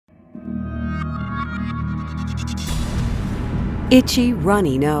itchy,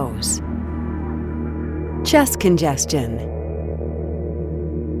 runny nose, chest congestion,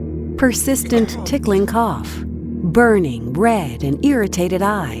 persistent tickling cough, burning, red, and irritated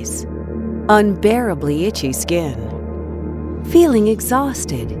eyes, unbearably itchy skin, feeling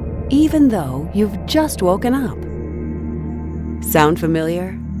exhausted even though you've just woken up. Sound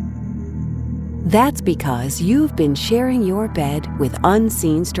familiar? That's because you've been sharing your bed with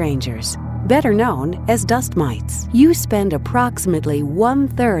unseen strangers, better known as dust mites. You spend approximately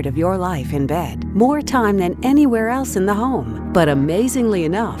 1/3 of your life in bed, more time than anywhere else in the home. But amazingly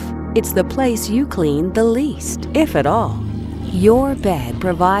enough, it's the place you clean the least, if at all. Your bed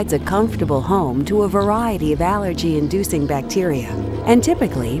provides a comfortable home to a variety of allergy-inducing bacteria, and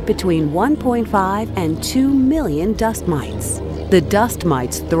typically between 1.5 and 2 million dust mites. The dust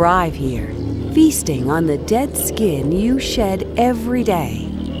mites thrive here, feasting on the dead skin you shed every day.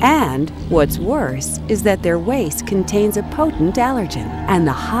 And what's worse is that their waste contains a potent allergen, and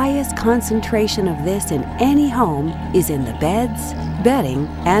the highest concentration of this in any home is in the beds, bedding,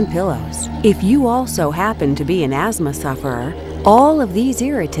 and pillows. If you also happen to be an asthma sufferer, all of these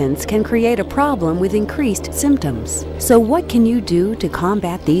irritants can create a problem with increased symptoms. So what can you do to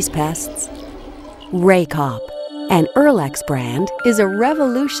combat these pests? Raycop, an Erlex brand, is a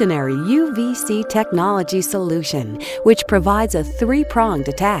revolutionary UVC technology solution which provides a three-pronged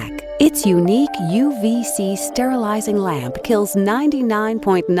attack. Its unique UVC sterilizing lamp kills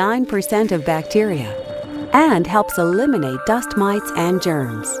 99.9% of bacteria and helps eliminate dust mites and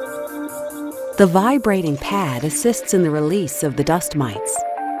germs. The vibrating pad assists in the release of the dust mites,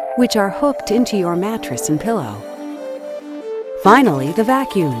 which are hooked into your mattress and pillow. Finally, the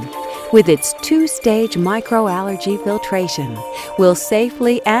vacuum, with its two-stage microalgae filtration, will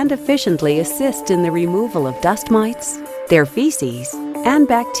safely and efficiently assist in the removal of dust mites, their feces, and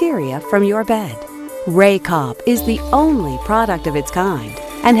bacteria from your bed. Raycop is the only product of its kind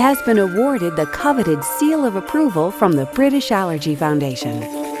and has been awarded the coveted seal of approval from the British Allergy Foundation.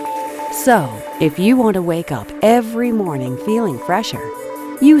 So, if you want to wake up every morning feeling fresher,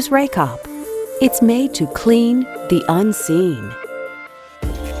 use Raycop. It's made to clean the unseen.